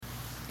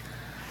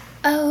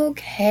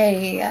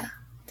Okay,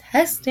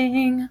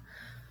 testing.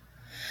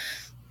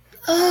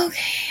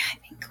 Okay, I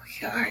think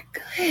we are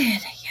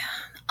good. Yeah.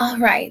 All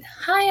right.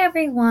 Hi,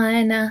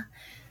 everyone.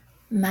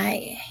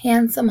 My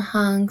handsome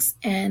hunks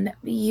and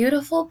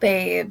beautiful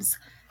babes.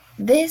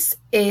 This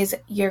is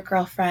your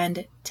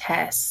girlfriend,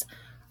 Tess.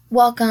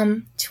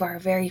 Welcome to our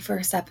very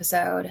first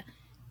episode.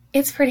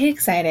 It's pretty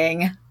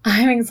exciting.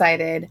 I'm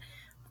excited.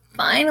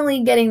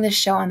 Finally getting this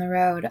show on the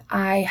road.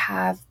 I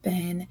have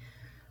been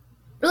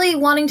really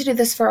wanting to do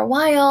this for a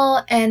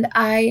while, and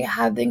I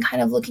have been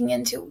kind of looking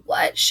into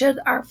what should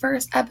our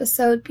first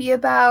episode be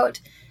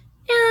about.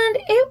 And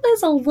it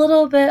was a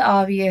little bit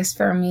obvious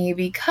for me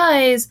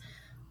because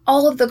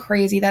all of the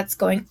crazy that's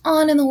going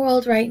on in the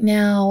world right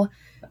now,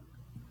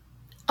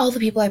 all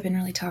the people I've been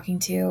really talking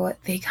to,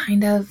 they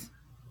kind of,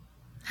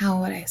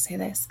 how would I say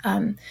this?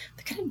 They're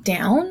kind of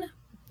down.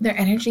 Their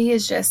energy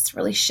is just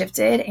really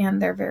shifted,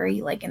 and they're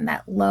very in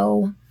that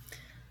low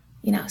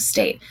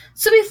state.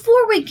 So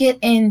before we get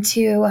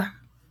into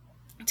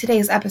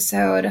today's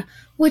episode,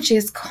 which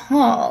is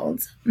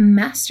called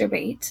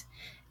Masturbate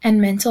and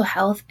Mental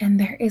Health, and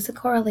there is a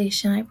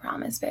correlation, I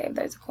promise, babe,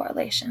 there's a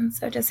correlation,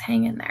 so just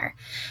hang in there.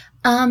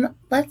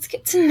 Let's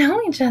get to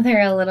know each other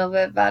a little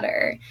bit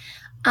better.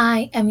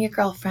 I am your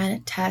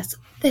girlfriend, Tess.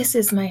 This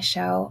is my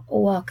show.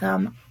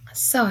 Welcome.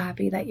 So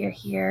happy that you're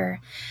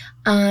here.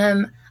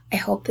 I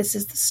hope this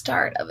is the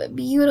start of a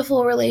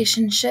beautiful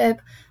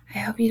relationship. I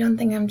hope you don't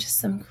think I'm just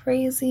some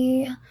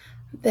crazy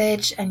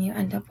bitch and you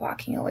end up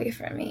walking away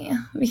from me,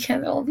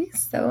 because it will be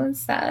so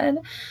sad.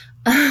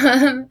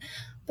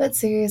 But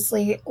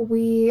seriously,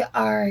 we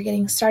are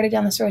getting started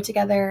down this road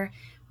together.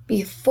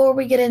 Before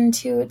we get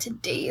into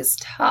today's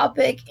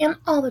topic and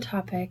all the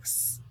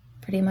topics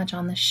pretty much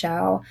on the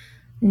show,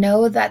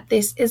 know that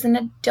this is an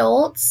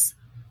adults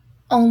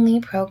only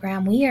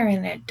program. We are in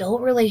an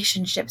adult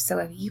relationship, so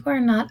if you are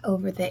not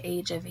over the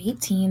age of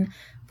 18,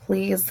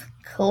 please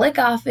click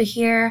off of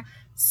here.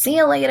 See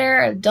you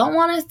later. I don't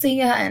want to see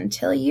you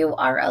until you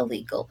are a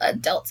legal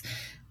adult.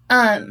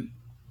 And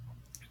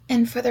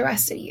for the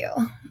rest of you,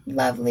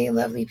 lovely,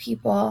 lovely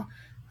people,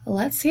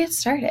 let's get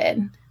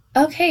started.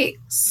 Okay,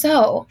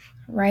 so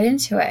right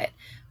into it.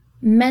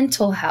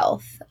 Mental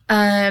health.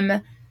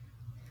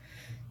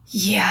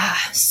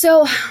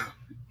 So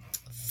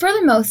for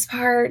the most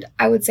part,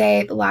 I would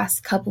say the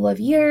last couple of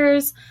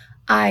years,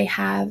 I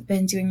have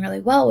been doing really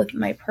well with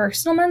my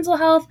personal mental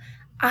health.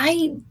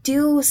 I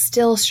do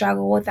still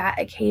struggle with that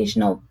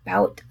occasional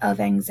bout of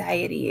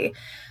anxiety.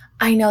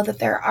 I know that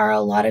there are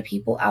a lot of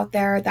people out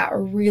there that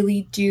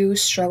really do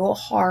struggle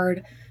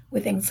hard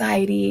with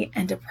anxiety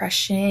and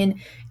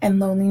depression and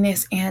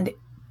loneliness, and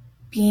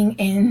being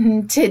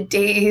in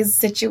today's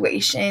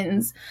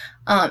situations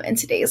and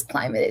today's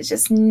climate is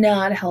just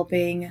not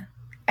helping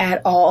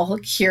at all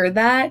cure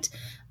that.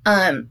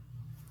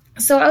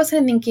 So what I was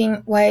kind of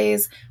thinking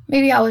was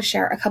maybe I would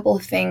share a couple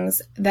of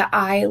things that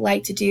I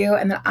like to do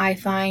and that I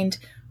find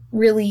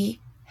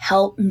really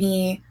help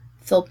me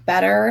feel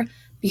better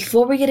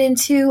before we get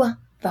into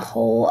the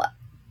whole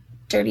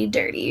dirty,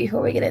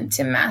 before we get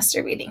into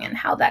masturbating and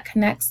how that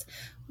connects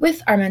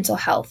with our mental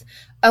health.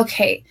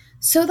 Okay,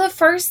 so the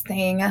first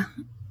thing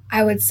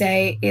I would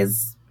say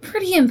is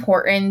pretty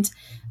important.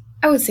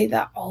 I would say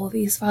that all of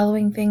these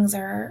following things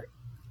are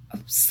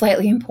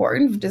slightly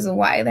important, which is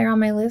why they're on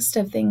my list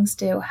of things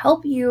to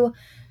help you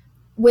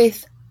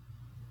with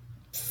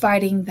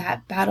fighting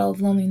that battle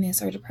of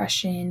loneliness or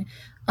depression,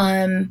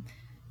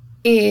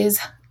 is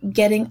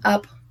getting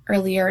up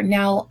earlier.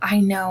 Now, I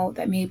know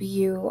that maybe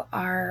you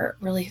are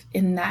really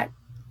in that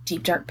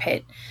deep, dark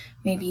pit.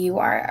 Maybe you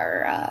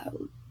are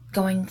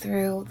going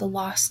through the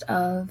loss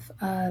of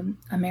a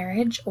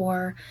marriage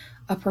or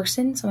a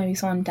person. So maybe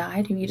someone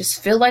died. Maybe you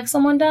just feel like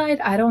someone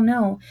died. I don't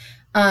know.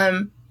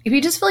 If you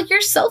just feel like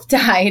yourself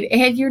died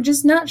and you're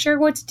just not sure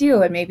what to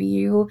do, and maybe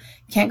you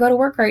can't go to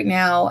work right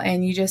now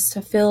and you just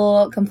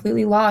feel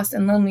completely lost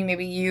and lonely.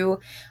 Maybe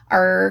you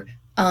are,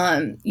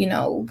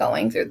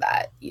 going through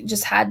that. You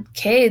just had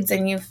kids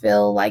and you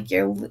feel like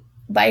your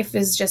life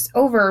is just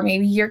over.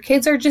 Maybe your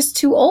kids are just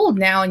too old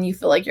now and you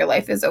feel like your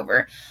life is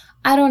over.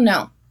 I don't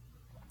know.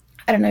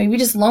 Maybe you're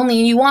just lonely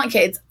and you want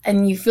kids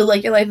and you feel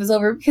like your life is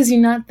over because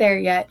you're not there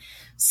yet.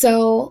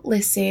 So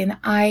listen,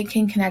 I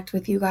can connect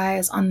with you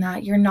guys on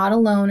that. You're not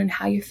alone in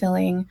how you're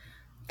feeling.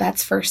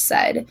 That's first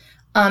said.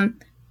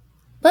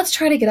 Let's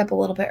try to get up a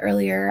little bit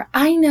earlier.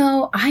 I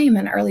know I am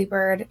an early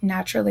bird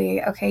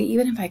naturally. Okay,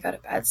 even if I go to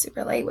bed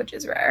super late, which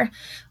is rare,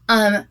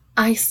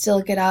 I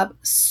still get up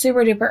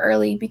super duper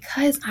early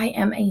because I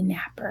am a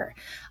napper.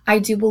 I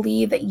do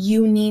believe that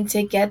you need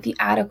to get the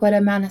adequate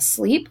amount of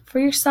sleep for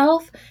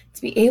yourself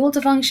to be able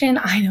to function.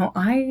 I know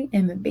I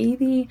am a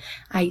baby.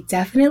 I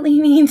definitely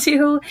need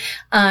to.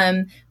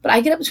 But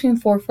I get up between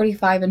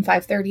 4:45 and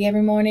 5:30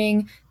 every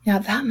morning. Now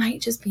that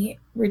might just be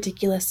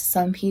ridiculous to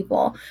some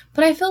people,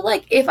 but I feel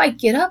like if I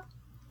get up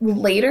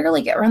later,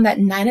 like around that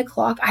 9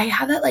 o'clock, I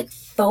have that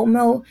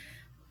FOMO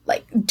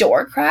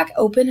door crack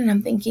open, and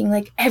I'm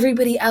thinking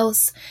everybody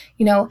else,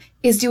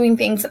 is doing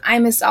things and I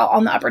missed out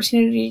on the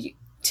opportunity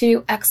to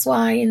do X,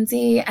 Y, and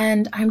Z,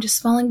 and I'm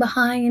just falling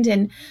behind,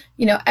 and,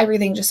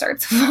 everything just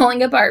starts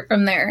falling apart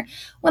from there.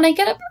 When I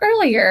get up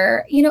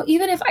earlier,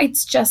 even if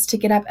it's just to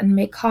get up and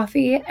make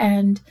coffee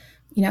and,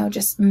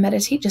 just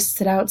meditate, just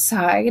sit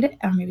outside,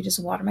 or maybe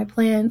just water my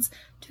plants,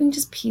 doing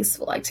just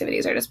peaceful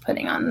activities, or just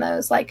putting on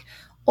those like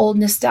old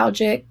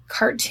nostalgic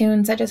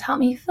cartoons that just help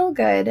me feel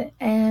good,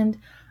 and,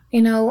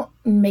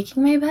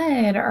 making my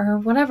bed or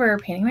whatever,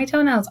 painting my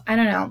toenails, I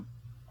don't know.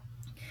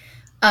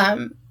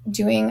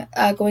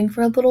 Going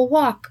for a little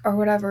walk or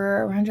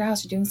whatever around your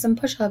house, or doing some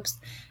push-ups,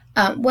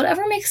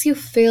 whatever makes you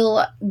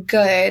feel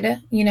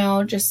good,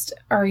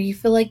 or you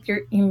feel like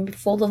you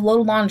fold a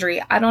load of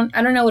laundry. I don't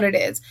know what it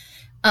is.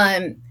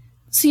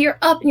 So you're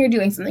up and you're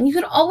doing something. You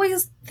can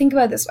always think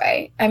about it this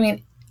way. I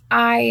mean,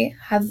 I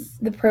have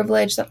the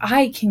privilege that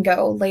I can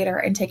go later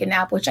and take a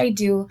nap, which I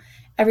do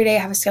every day. I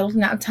have a scheduled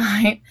nap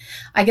time.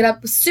 I get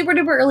up super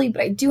duper early,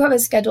 but I do have a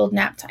scheduled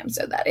nap time.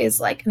 So that is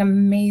like an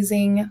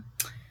amazing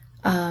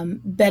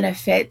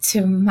benefit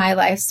to my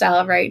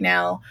lifestyle right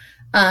now.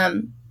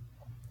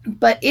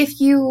 But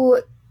if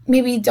you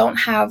maybe don't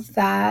have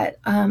that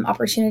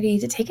opportunity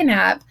to take a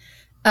nap,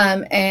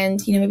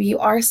 and maybe you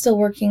are still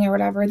working or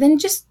whatever, then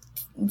just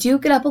do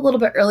get up a little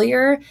bit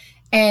earlier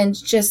and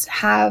just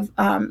have,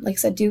 like I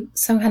said, do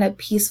some kind of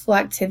peaceful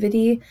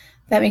activity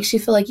that makes you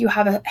feel like you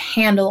have a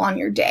handle on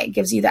your day. It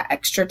gives you that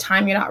extra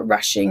time. You're not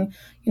rushing.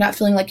 You're not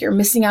feeling like you're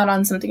missing out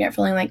on something. You're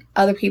feeling like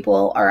other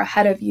people are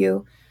ahead of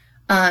you.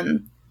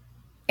 And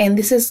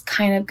this is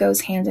kind of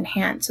goes hand in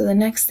hand. So the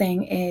next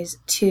thing is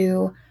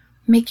to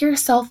make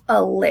yourself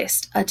a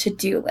list, a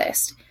to-do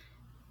list.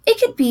 It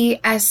could be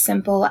as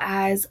simple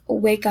as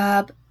wake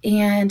up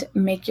and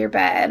make your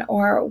bed,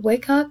 or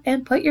wake up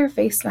and put your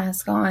face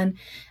mask on,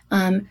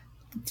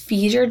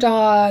 feed your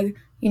dog,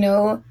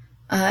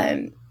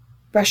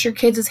 brush your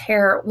kids'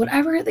 hair,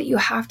 whatever that you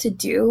have to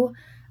do.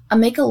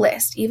 Make a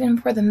list, even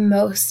for the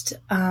most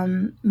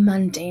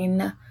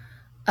mundane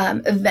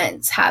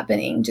events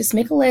happening. Just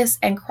make a list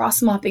and cross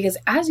them off, because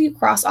as you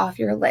cross off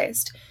your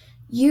list,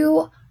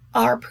 you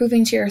are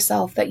proving to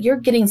yourself that you're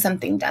getting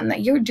something done,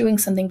 that you're doing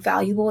something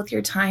valuable with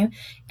your time.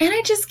 And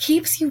it just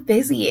keeps you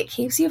busy. It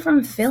keeps you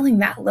from feeling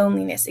that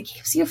loneliness. It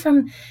keeps you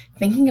from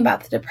thinking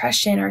about the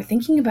depression or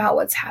thinking about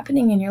what's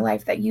happening in your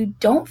life that you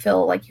don't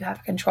feel like you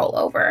have control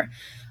over.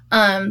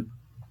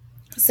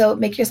 So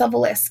make yourself a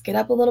list. Get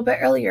up a little bit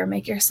earlier.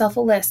 Make yourself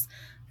a list.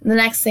 And the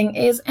next thing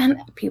is,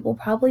 and people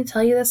probably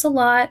tell you this a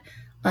lot,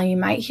 you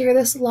might hear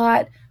this a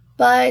lot,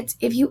 but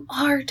if you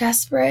are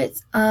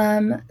desperate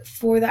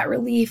for that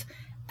relief,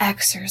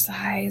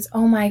 exercise.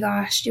 Oh my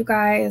gosh, you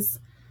guys,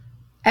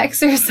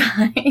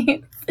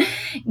 exercise.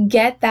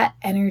 Get that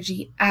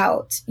energy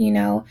out,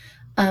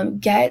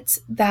 get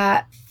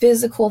that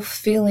physical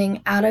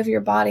feeling out of your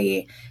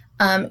body.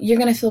 You're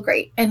going to feel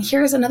great. And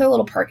here's another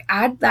little perk.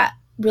 Add that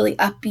really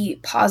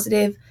upbeat,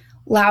 positive,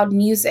 loud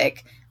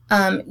music.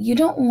 You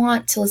don't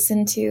want to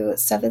listen to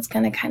stuff that's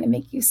going to kind of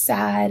make you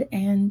sad.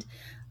 And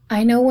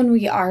I know when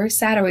we are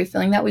sad, or we're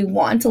feeling that we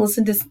want to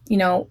listen to,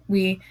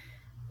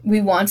 we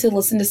want to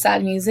listen to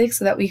sad music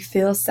so that we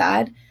feel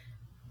sad.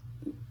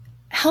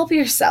 Help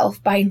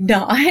yourself by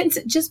not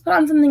just put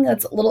on something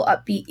that's a little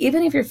upbeat,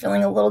 even if you're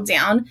feeling a little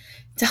down,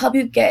 to help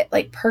you get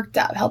like perked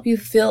up, help you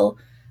feel,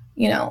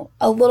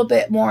 a little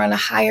bit more on a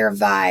higher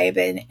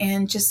vibe,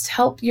 and just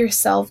help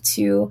yourself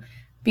to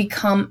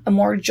become a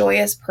more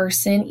joyous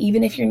person,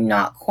 even if you're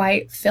not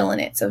quite feeling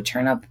it. So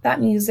turn up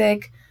that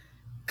music,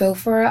 go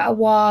for a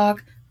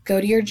walk, go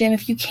to your gym.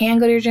 If you can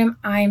go to your gym,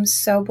 I'm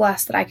so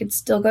blessed that I could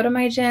still go to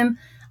my gym.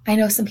 I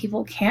know some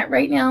people can't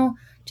right now.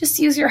 Just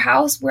use your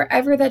house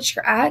wherever that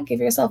you're at.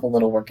 Give yourself a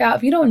little workout.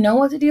 If you don't know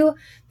what to do,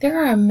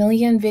 there are a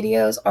million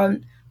videos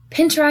on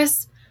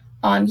Pinterest,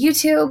 on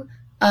YouTube.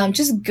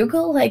 Just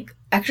Google like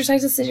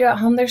exercises to do at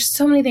home. There's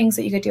so many things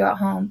that you could do at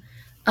home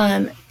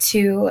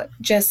to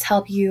just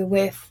help you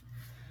with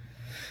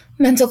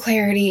mental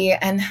clarity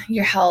and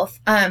your health.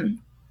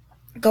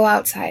 Go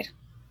outside.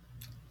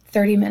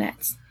 30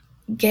 minutes.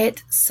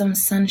 Get some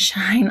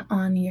sunshine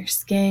on your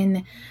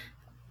skin.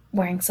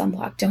 Wearing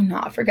sunblock. Do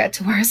not forget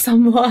to wear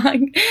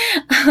sunblock.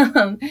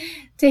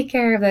 Take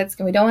care of that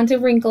skin. We don't want to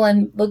wrinkle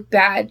and look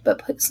bad, but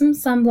put some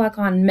sunblock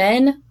on.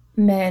 Men,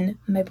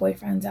 my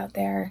boyfriends out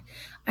there,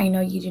 I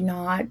know you do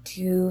not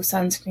do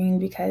sunscreen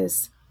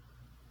because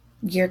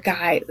you're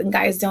guys, and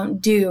guys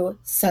don't do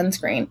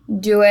sunscreen.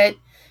 Do it.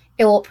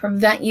 It will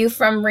prevent you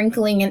from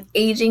wrinkling and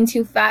aging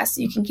too fast,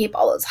 so you can keep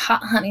all those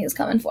hot honeys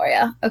coming for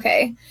you.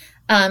 Okay.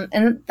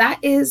 And that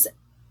is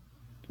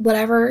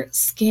whatever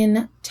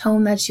skin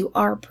tone that you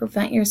are.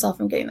 Prevent yourself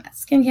from getting that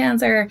skin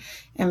cancer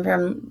and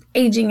from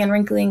aging and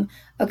wrinkling.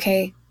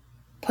 Okay,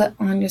 put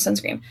on your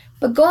sunscreen.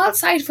 But go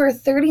outside for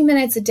 30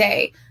 minutes a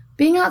day.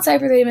 Being outside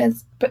for 30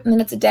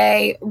 minutes a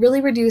day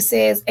really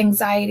reduces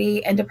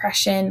anxiety and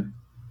depression.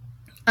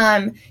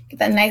 Get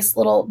that nice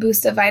little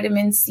boost of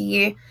vitamin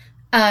C.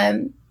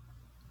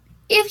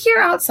 If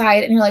you're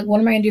outside and you're like, what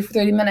am I going to do for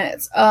 30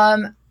 minutes?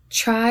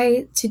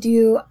 Try to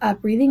do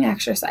breathing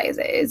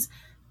exercises.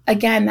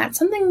 again, that's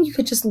something you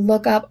could just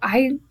look up.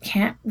 I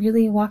can't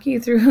really walk you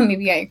through.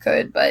 Maybe I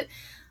could, but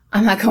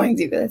I'm not going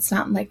to. It's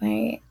not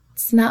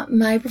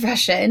my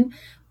profession.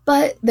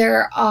 But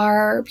there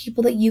are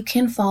people that you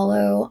can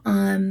follow,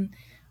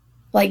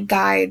 like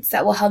guides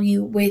that will help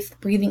you with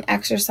breathing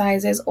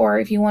exercises. Or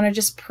if you want to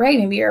just pray,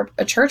 maybe you're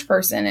a church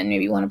person and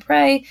maybe you want to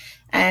pray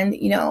and,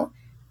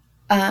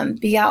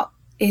 be out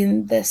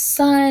in the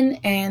sun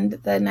and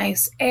the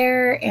nice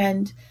air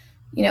and,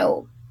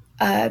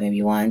 maybe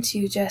you want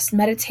to just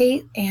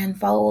meditate and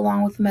follow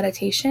along with the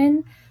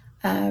meditation.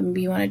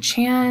 Maybe you want to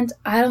chant,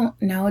 I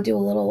don't know, do a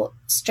little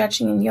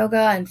stretching and yoga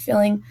and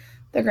feeling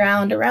the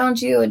ground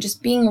around you and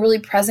just being really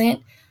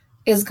present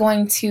is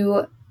going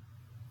to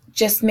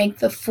just make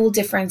the full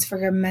difference for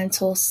your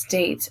mental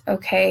state,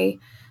 okay?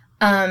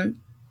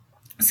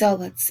 So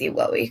let's see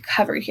what we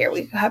covered here.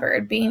 We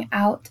covered being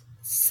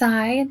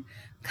outside,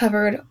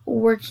 covered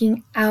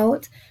working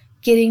out,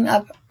 getting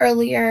up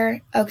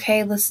earlier,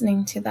 okay,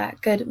 listening to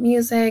that good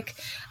music.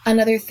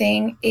 Another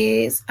thing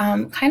is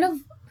kind of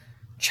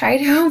try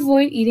to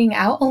avoid eating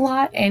out a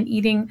lot and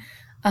eating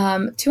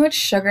too much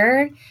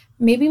sugar.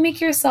 Maybe make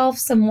yourself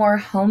some more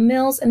home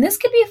meals. And this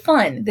could be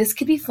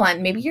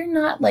fun. Maybe you're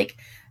not like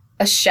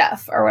a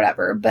chef or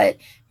whatever, but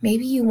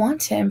maybe you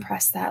want to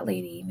impress that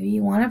lady. Maybe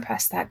you want to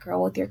impress that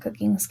girl with your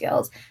cooking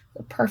skills.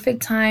 The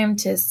perfect time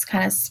to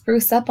kind of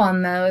spruce up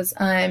on those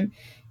and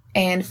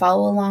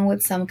follow along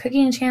with some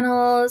cooking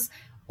channels.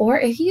 Or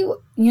if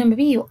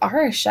maybe you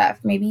are a chef,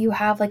 maybe you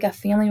have like a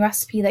family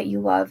recipe that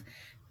you love.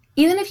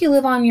 Even if you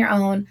live on your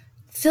own,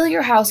 fill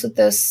your house with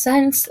those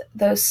scents,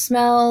 those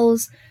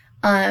smells,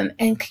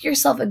 and cook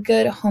yourself a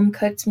good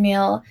home-cooked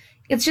meal.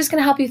 It's just going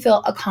to help you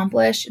feel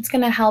accomplished. It's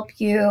going to help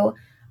you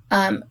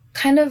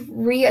kind of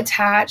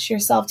reattach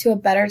yourself to a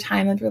better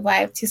time of your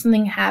life, to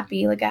something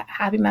happy, like a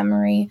happy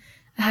memory,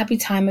 a happy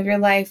time of your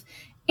life.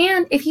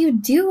 And if you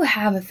do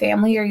have a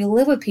family or you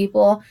live with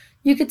people,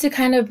 you get to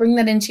kind of bring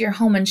that into your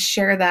home and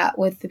share that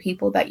with the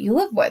people that you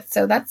live with.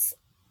 So that's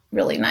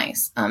really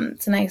nice.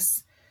 It's a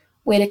nice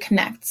way to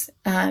connect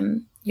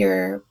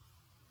your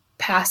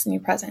past and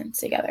your present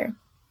together.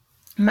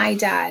 My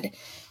dad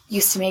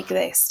used to make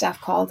this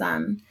stuff called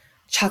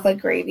chocolate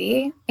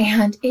gravy,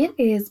 and it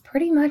is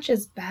pretty much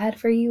as bad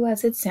for you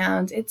as it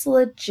sounds. It's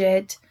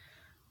legit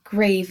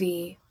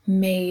gravy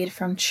made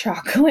from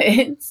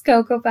chocolates,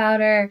 cocoa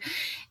powder,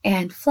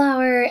 and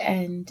flour,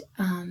 and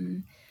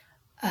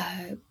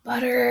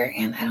butter,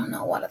 and I don't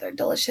know what other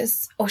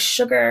delicious,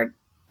 sugar,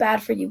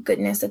 bad for you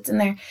goodness that's in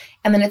there.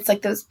 And then it's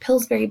like those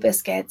Pillsbury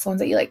biscuits, ones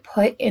that you like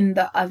put in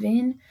the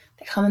oven.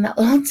 They come in that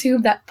little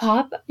tube that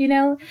pop,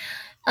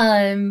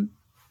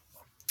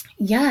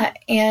 Yeah,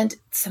 and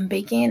some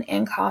bacon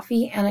and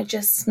coffee, and it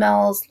just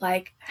smells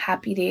like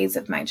happy days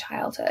of my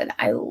childhood.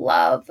 I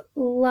love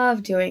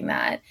doing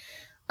that.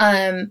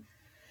 So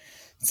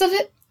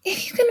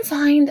if you can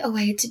find a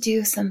way to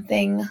do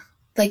something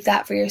like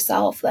that for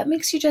yourself, that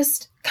makes you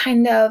just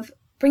kind of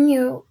bring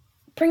you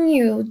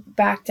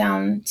back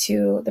down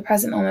to the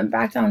present moment,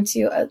 back down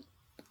to a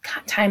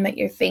time that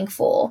you're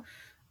thankful,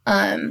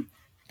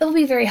 that'll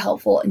be very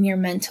helpful in your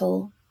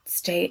mental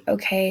state,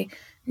 okay?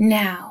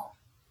 Now,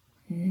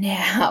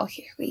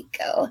 here we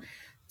go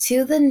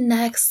to the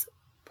next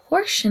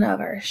portion of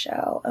our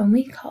show, and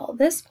we call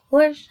this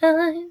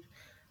portion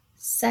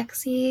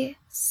Sexy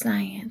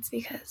Science,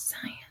 because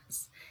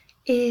science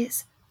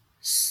is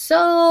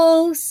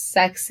so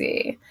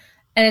sexy,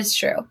 and it's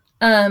true.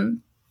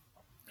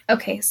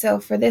 Okay, so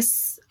for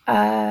this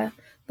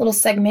little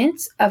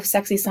segment of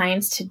Sexy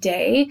Science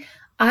today,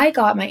 I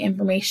got my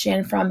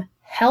information from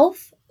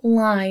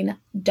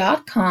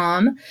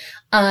healthline.com.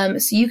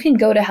 So you can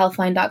go to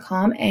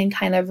healthline.com and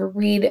kind of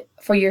read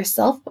for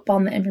yourself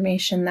upon the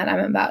information that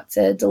I'm about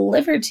to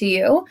deliver to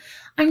you.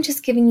 I'm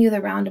just giving you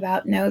the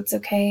roundabout notes,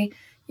 okay?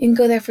 You can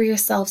go there for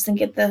yourselves and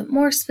get the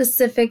more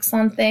specifics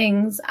on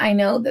things. I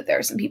know that there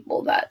are some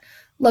people that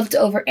love to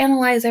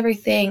overanalyze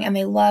everything and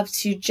they love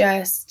to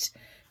just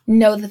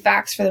know the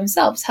facts for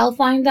themselves.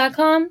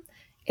 Healthline.com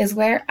is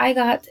where I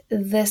got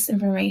this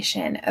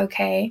information,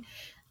 okay?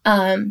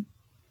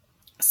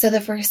 So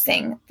the first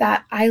thing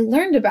that I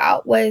learned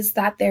about was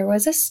that there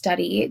was a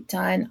study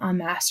done on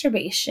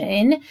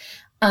masturbation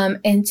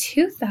in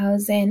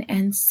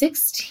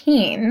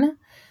 2016,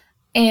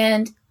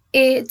 and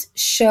it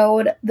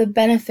showed the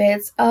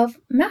benefits of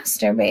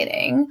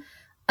masturbating.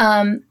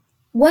 One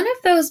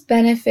of those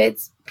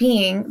benefits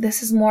being,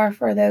 this is more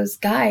for those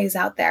guys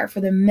out there,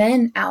 for the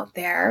men out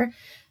there,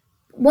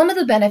 one of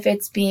the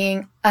benefits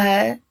being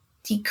a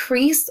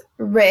decreased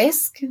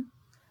risk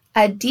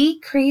of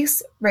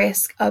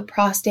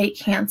prostate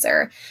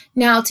cancer.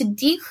 Now, to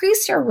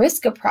decrease your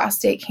risk of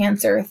prostate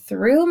cancer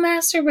through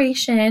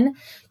masturbation,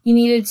 you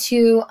needed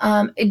to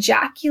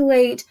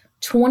ejaculate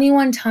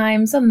 21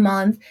 times a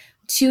month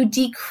to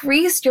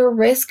decrease your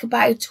risk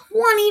by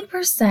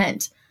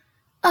 20%.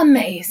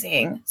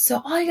 Amazing.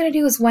 So all you gotta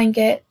do is wank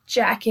it,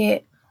 jack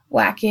it,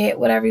 whack it,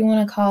 whatever you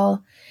want to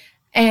call,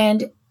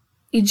 and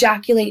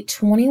ejaculate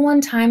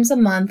 21 times a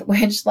month,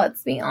 which,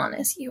 let's be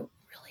honest, you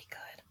really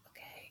could,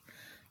 okay?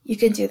 You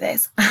can do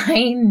this.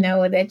 I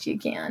know that you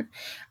can.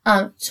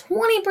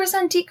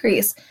 20%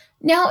 decrease.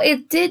 Now,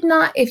 it did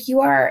not, if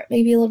you are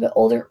maybe a little bit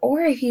older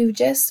or if you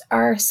just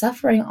are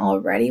suffering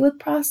already with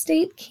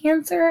prostate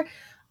cancer,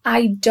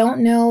 I don't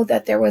know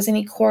that there was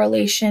any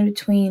correlation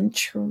between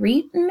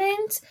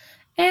treatment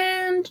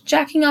and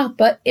jacking off,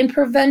 but in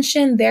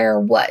prevention, there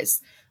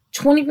was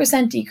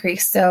 20%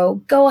 decrease.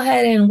 So go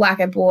ahead and whack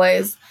it,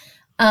 boys.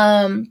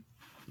 The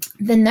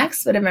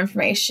next bit of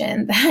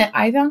information that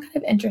I found kind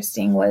of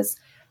interesting was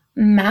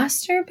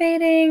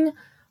masturbating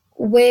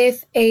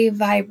with a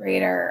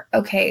vibrator.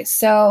 Okay,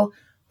 so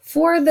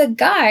for the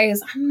guys,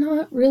 I'm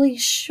not really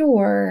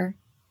sure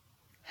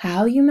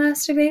how you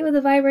masturbate with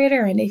a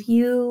vibrator, and if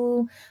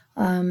you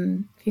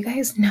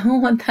guys know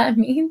what that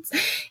means,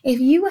 if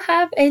you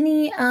have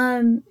any,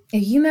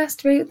 if you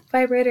masturbate with a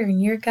vibrator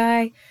and you're a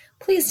guy,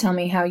 please tell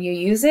me how you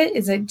use it.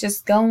 Is it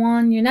just go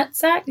on your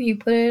nutsack? Do you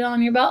put it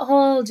on your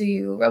butthole? Do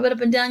you rub it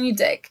up and down your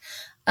dick?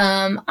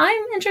 I'm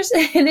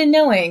interested in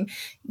knowing.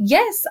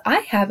 Yes, I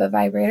have a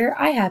vibrator.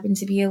 I happen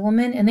to be a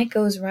woman, and it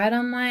goes right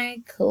on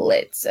my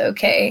clits,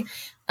 okay?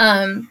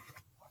 But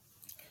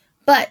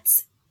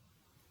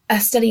a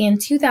study in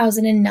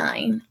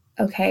 2009,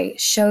 okay,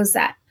 shows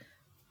that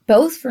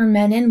both for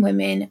men and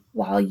women,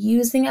 while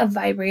using a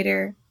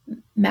vibrator,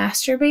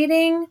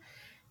 masturbating,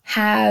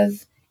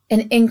 have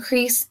an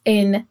increase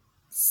in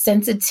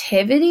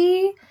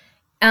sensitivity,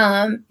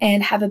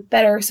 and have a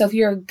better, so if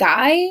you're a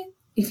guy,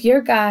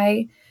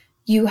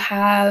 you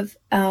have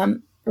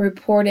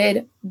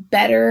reported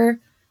better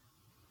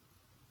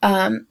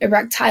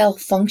erectile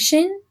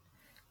function,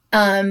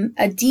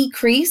 a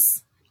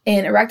decrease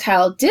in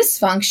erectile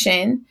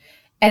dysfunction,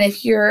 and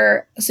if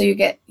you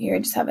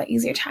just have an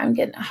easier time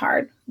getting it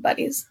hard,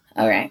 buddies.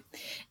 All right.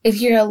 If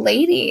you're a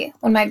lady,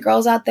 when my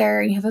girls out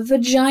there and you have a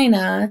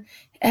vagina,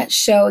 it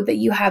showed that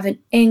you have an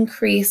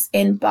increase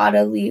in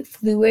bodily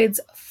fluids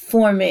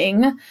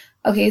forming.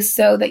 Okay,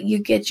 so that you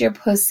get your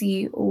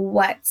pussy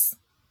wet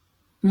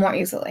more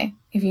easily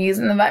if you're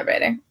using the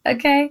vibrator.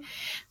 Okay,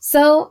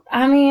 so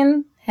I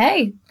mean,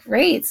 hey,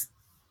 great.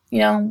 You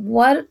know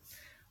what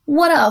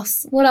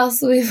else? What else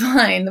do we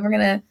find? We're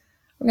gonna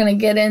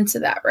get into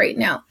that right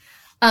now.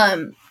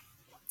 I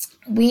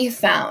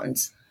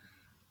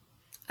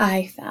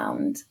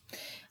found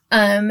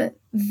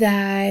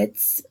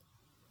that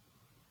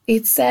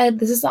it said,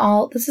 this is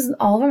all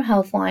from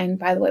Healthline,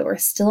 by the way. We're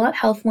still at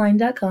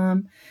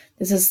healthline.com.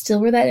 This is still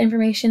where that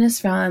information is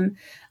from.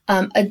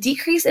 A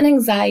decrease in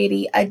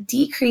anxiety, a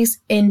decrease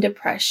in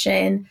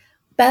depression,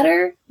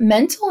 better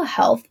mental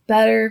health,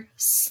 better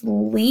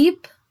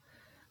sleep,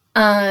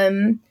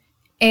 and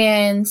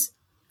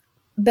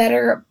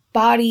better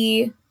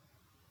body.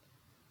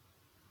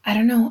 I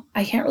don't know.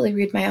 I can't really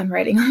read my own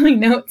writing on my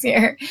notes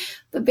here.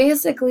 But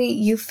basically,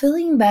 you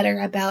feeling better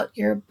about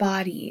your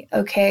body,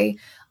 okay?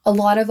 A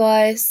lot of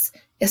us,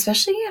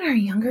 especially in our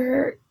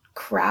younger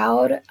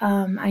crowd,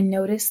 I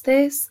noticed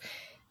this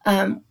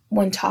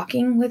when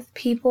talking with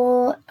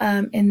people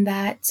in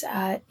that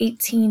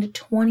 18 to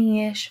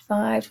 20-ish,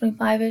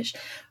 25-ish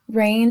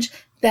range,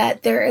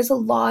 that there is a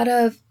lot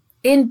of,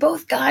 in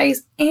both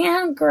guys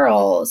and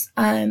girls,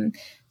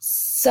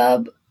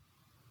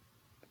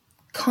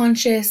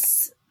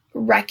 subconscious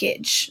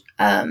wreckage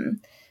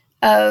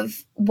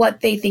of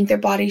what they think their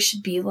body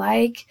should be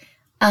like.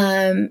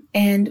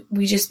 And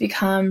we just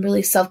become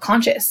really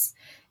self-conscious.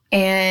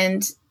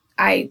 And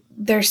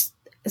there's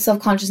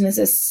self-consciousness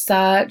is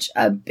such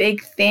a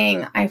big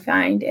thing, I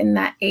find, in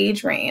that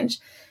age range,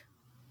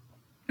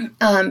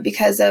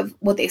 because of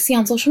what they see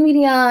on social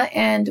media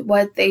and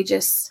what they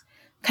just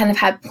kind of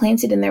have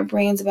planted in their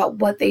brains about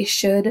what they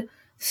should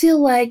feel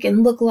like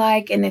and look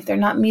like. And if they're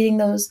not meeting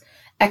those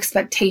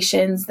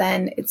expectations,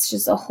 then it's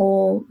just a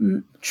whole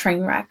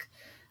train wreck.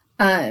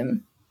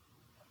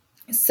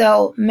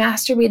 So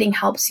masturbating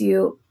helps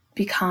you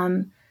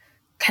become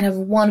kind of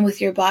one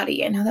with your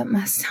body. I know that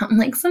must sound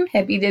like some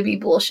hippy-dippy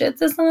bullshit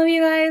to some of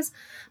you guys,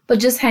 but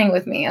just hang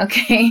with me,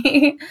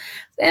 okay?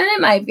 And it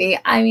might be.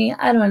 I mean,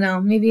 I don't know.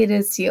 Maybe it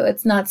is to you.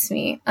 It's not to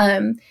me.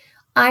 I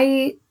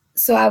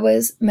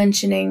was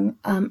mentioning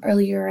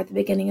earlier at the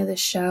beginning of the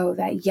show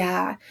that,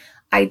 yeah,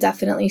 I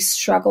definitely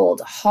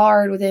struggled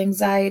hard with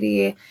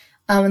anxiety.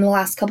 In the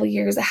last couple of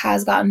years, it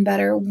has gotten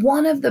better.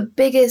 One of the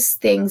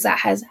biggest things that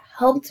has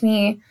helped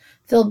me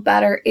feel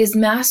better is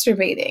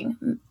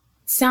masturbating.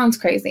 Sounds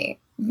crazy,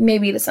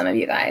 maybe to some of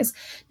you guys.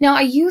 Now,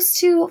 I used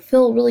to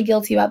feel really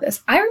guilty about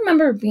this. I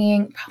remember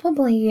being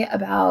probably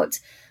about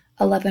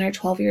 11 or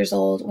 12 years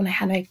old when I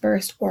had my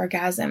first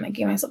orgasm. I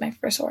gave myself my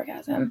first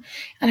orgasm,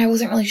 and I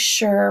wasn't really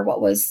sure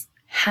what was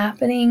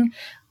happening.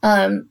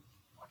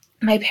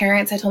 My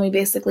parents had told me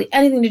basically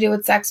anything to do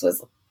with sex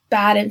was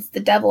bad and it's the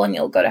devil and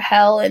you'll go to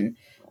hell. And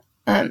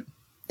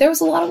there was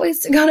a lot of ways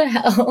to go to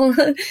hell,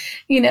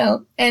 you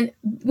know, and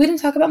we didn't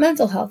talk about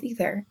mental health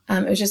either.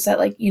 It was just that,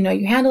 like, you know,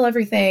 you handle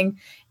everything.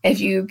 If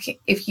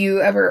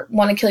you ever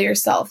want to kill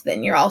yourself,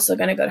 then you're also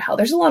going to go to hell.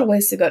 There's a lot of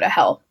ways to go to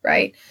hell,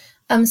 right?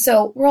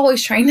 So we're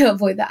always trying to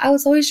avoid that. I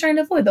was always trying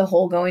to avoid the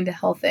whole going to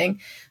hell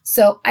thing.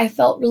 So I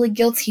felt really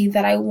guilty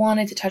that I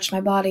wanted to touch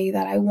my body,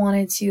 that I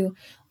wanted to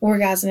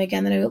orgasm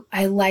again, that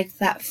I liked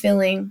that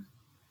feeling.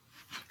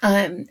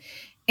 And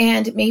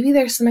maybe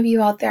there's some of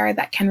you out there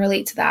that can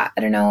relate to that.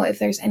 I don't know if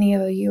there's any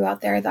of you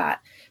out there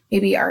that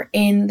maybe are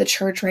in the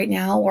church right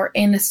now or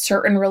in a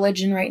certain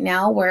religion right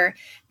now where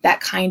that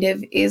kind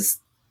of is,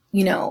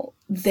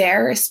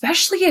 there,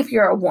 especially if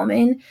you're a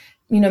woman,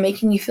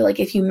 making you feel like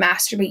if you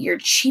masturbate, you're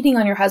cheating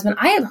on your husband.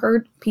 I've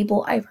heard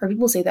people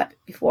say that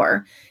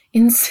before.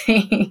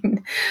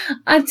 Insane.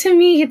 To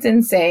me, it's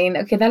insane.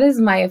 Okay, that is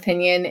my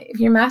opinion. If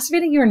you're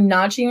masturbating, you're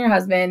not cheating on your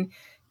husband.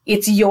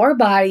 It's your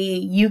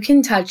body. You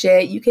can touch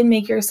it. You can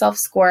make yourself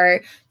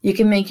squirt. You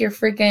can make your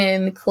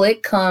freaking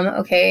clit come.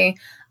 Okay.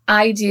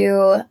 I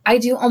do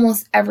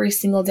almost every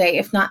single day,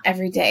 if not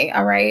every day.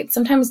 All right.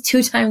 Sometimes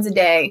 2 times a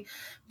day,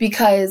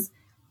 because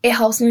it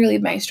helps me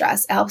relieve my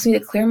stress. It helps me to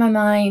clear my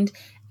mind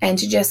and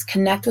to just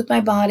connect with my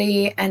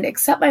body and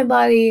accept my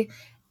body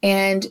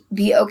and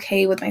be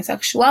okay with my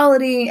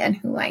sexuality and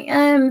who I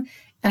am.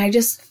 And I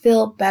just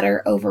feel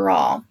better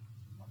overall.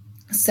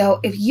 So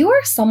if you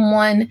are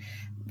someone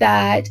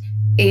that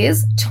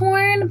is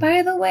torn,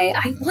 by the way,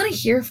 I want to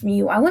hear from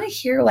you. I want to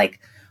hear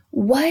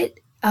what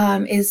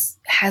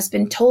has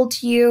been told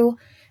to you,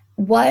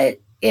 what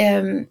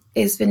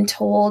is been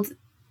told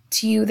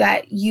to you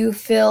that you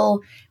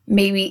feel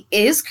maybe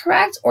is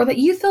correct, or that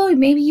you feel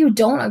maybe you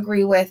don't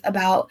agree with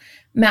about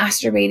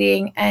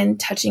masturbating and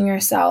touching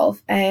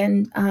yourself.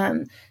 And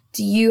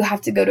do you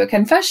have to go to a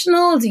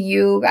confessional? Do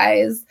you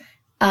guys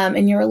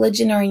in your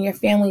religion or in your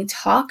family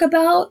talk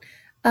about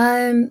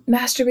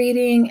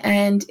masturbating,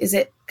 and is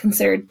it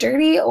considered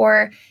dirty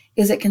or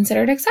is it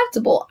considered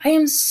acceptable? I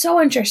am so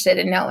interested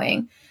in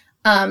knowing.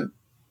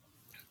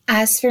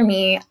 As for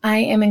me, I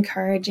am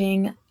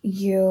encouraging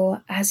you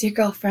as your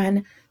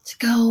girlfriend to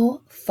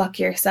go fuck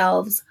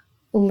yourselves.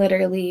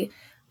 Literally,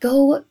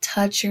 go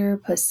touch your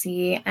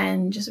pussy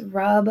and just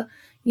rub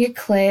your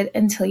clit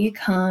until you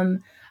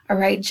come. All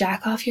right,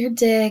 jack off your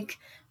dick,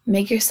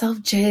 make yourself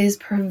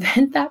jizz,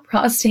 prevent that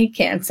prostate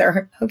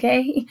cancer,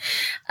 okay?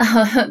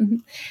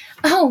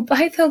 Oh,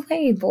 by the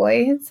way,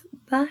 boys,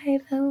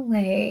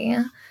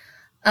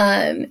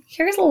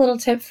 here's a little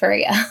tip for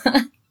you.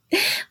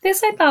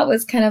 This I thought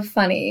was kind of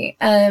funny.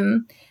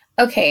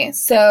 Okay,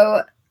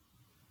 so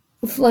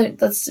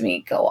let's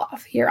me go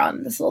off here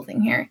on this little thing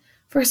here.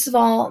 First of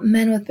all,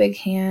 men with big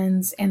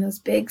hands and those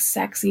big,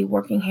 sexy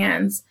working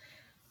hands.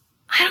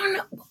 I don't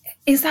know.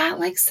 Is that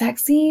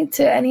sexy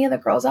to any of the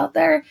girls out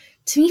there?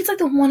 To me, it's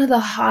one of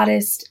the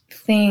hottest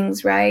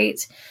things,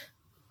 right?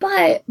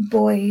 But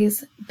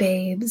boys,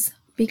 babes,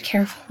 be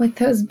careful with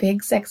those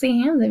big,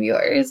 sexy hands of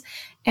yours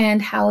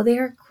and how they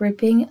are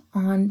gripping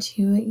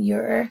onto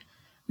your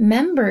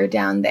member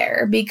down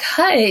there.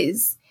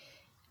 Because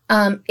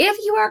if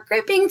you are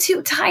gripping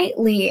too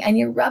tightly and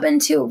you're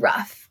rubbing too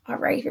rough, all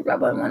right, if you're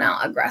rubbing one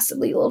out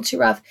aggressively, a little too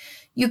rough,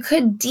 you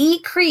could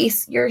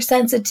decrease your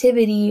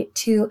sensitivity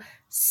to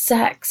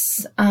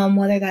sex,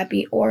 whether that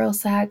be oral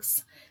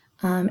sex,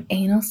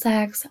 anal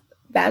sex,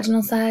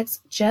 vaginal sex,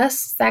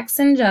 just sex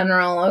in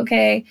general,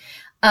 okay?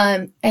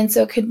 And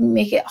so it could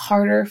make it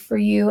harder for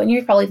you. And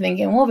you're probably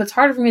thinking, well, if it's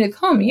harder for me to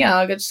come, yeah,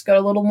 I could just go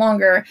a little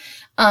longer.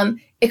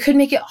 It could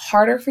make it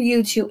harder for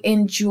you to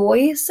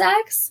enjoy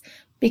sex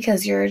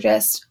because you're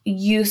just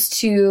used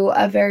to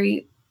a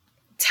very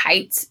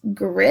tight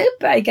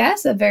grip, I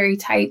guess, a very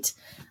tight,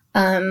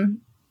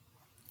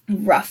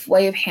 rough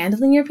way of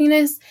handling your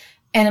penis.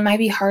 And it might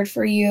be hard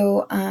for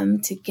you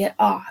to get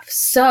off.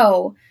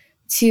 So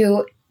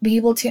to be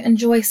able to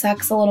enjoy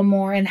sex a little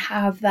more and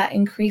have that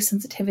increased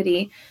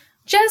sensitivity,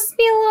 just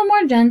be a little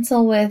more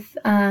gentle with,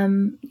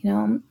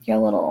 your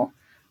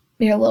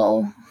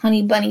little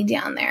honey bunny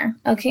down there.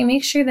 Okay,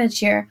 make sure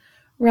that you're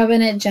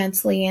rubbing it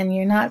gently and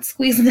you're not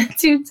squeezing it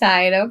too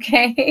tight.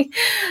 Okay.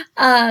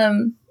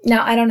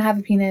 Now I don't have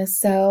a penis,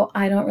 so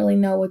I don't really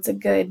know what's a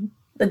good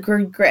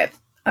grip.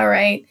 All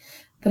right.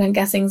 But I'm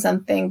guessing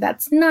something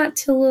that's not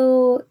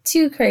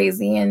too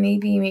crazy, and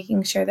maybe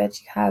making sure that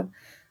you have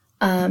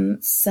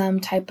some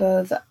type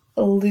of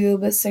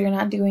lube so you're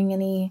not doing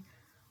any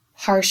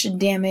harsh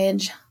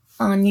damage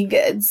on your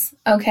goods.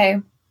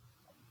 Okay.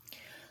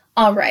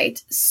 All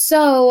right.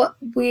 So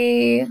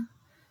we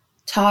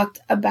talked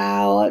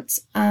about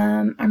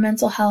our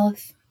mental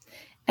health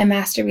and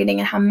masturbating,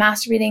 and how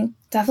masturbating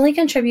definitely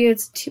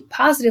contributes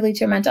positively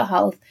to our mental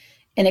health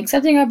in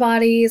accepting our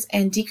bodies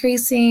and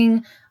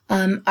decreasing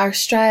our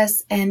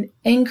stress and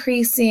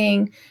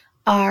increasing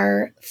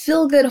our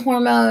feel-good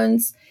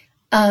hormones.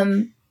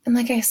 And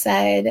like I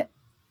said,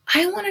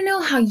 I want to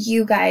know how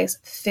you guys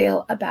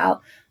feel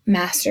about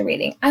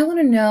masturbating. I want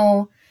to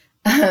know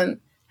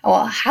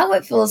how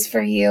it feels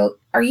for you.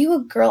 Are you a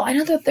girl? I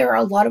know that there are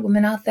a lot of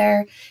women out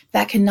there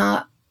that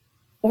cannot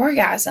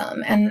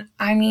orgasm. And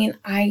I mean,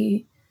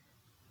 I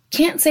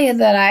can't say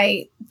that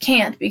I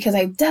can't, because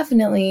I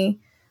definitely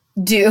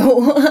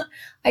do.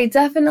 I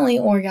definitely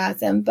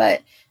orgasm,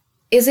 but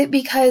is it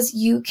because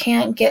you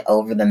can't get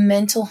over the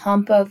mental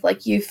hump of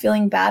you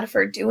feeling bad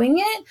for doing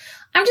it?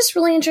 I'm just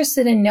really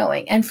interested in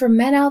knowing. And for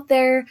men out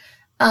there,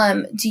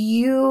 do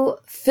you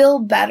feel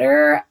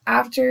better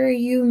after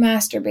you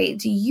masturbate?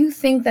 Do you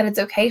think that it's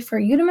okay for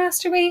you to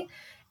masturbate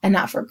and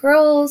not for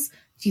girls?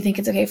 Do you think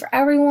it's okay for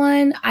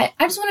everyone? I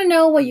just want to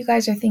know what you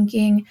guys are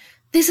thinking.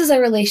 This is a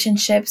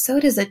relationship, so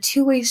it is a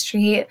two-way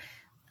street.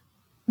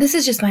 This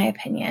is just my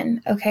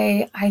opinion,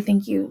 okay? I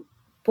think you,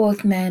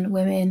 both men,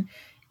 women,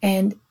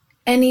 and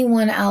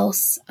anyone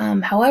else,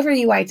 however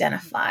you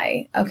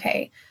identify,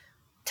 okay,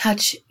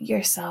 touch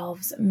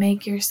yourselves,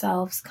 make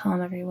yourselves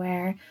come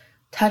everywhere,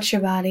 touch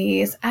your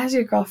bodies. As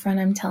your girlfriend,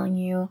 I'm telling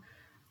you,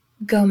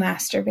 go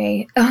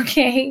masturbate,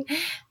 okay?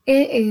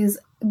 It is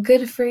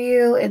good for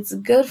you. It's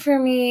good for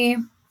me.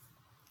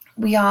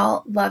 We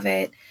all love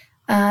it.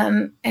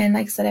 And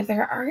like I said, if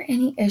there are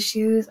any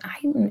issues,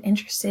 I'm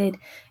interested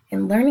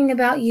in learning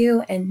about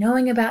you and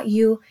knowing about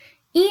you.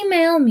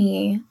 Email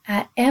me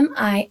at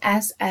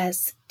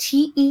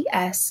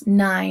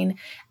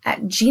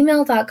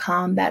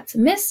misses9@gmail.com. That's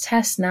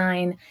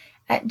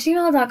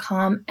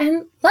misstest9@gmail.com.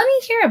 And let me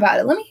hear about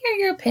it. Let me hear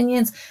your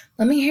opinions.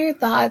 Let me hear your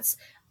thoughts,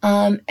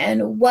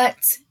 and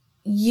what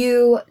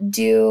you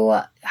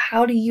do.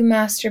 How do you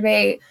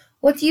masturbate?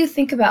 What do you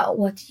think about?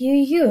 What do you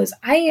use?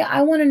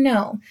 I want to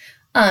know.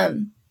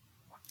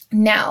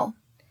 Now,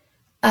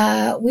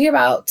 we're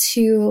about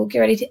to get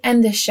ready to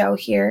end the show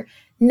here.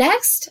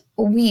 Next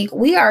week,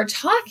 we are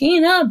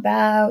talking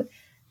about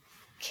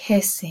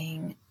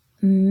kissing,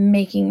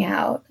 making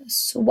out,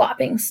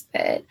 swapping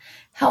spit,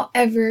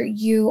 however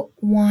you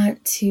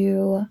want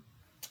to,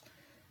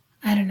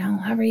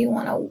 however you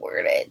want to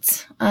word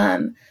it.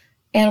 And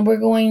we're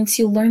going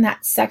to learn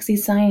that sexy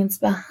science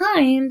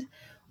behind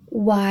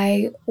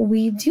why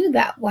we do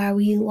that, why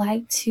we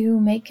like to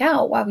make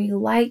out, why we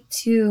like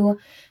to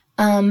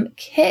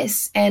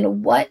kiss,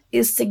 and what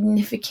is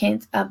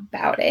significant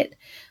about it.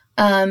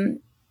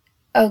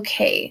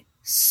 Okay,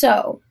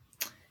 so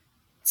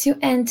to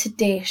end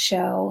today's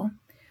show,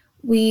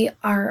 we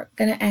are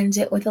going to end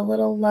it with a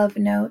little love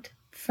note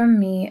from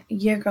me,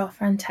 your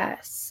girlfriend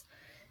Tess.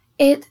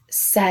 It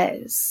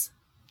says,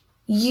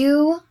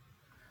 you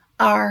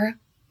are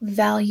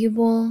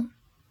valuable.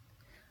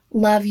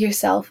 Love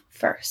yourself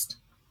first.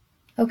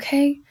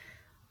 Okay?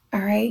 All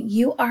right?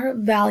 You are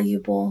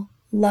valuable.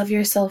 Love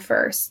yourself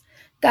first.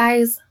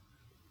 Guys,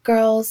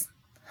 girls,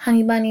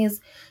 honey bunnies,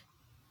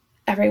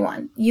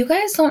 everyone, you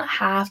guys don't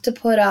have to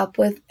put up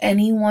with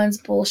anyone's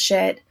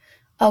bullshit,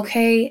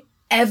 okay?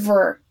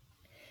 Ever.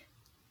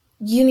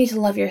 You need to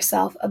love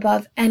yourself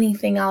above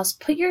anything else.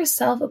 Put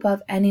yourself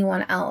above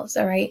anyone else,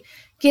 all right?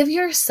 Give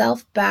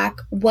yourself back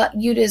what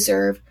you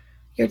deserve.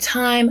 Your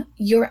time,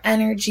 your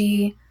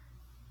energy,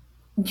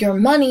 your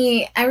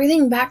money,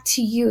 everything back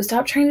to you.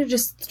 Stop trying to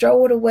just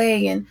throw it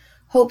away and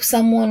hope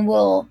someone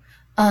will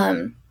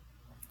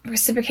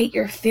reciprocate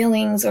your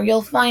feelings or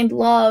you'll find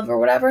love or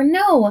whatever.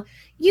 No,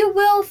 you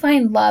will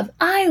find love.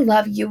 I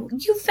love you.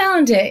 You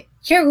found it.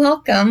 You're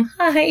welcome.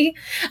 Hi.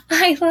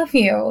 I love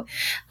you.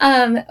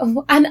 And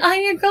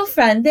I'm your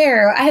girlfriend.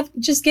 There. I have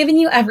just given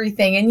you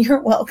everything and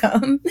you're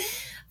welcome.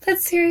 But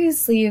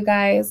seriously, you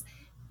guys,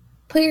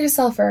 put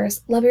yourself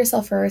first. Love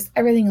yourself first.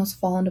 Everything else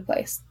fall into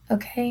place.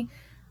 Okay?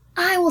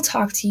 I will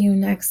talk to you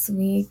next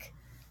week.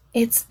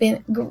 It's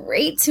been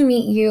great to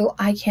meet you.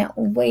 I can't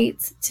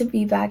wait to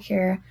be back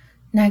here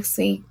next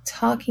week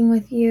talking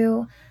with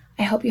you.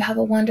 I hope you have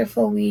a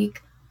wonderful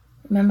week.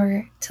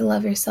 Remember to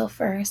love yourself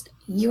first.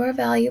 You are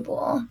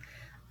valuable.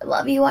 I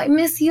love you. I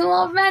miss you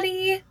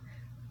already.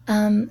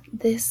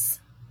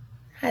 This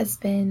has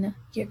been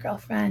your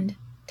girlfriend,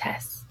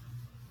 Tess.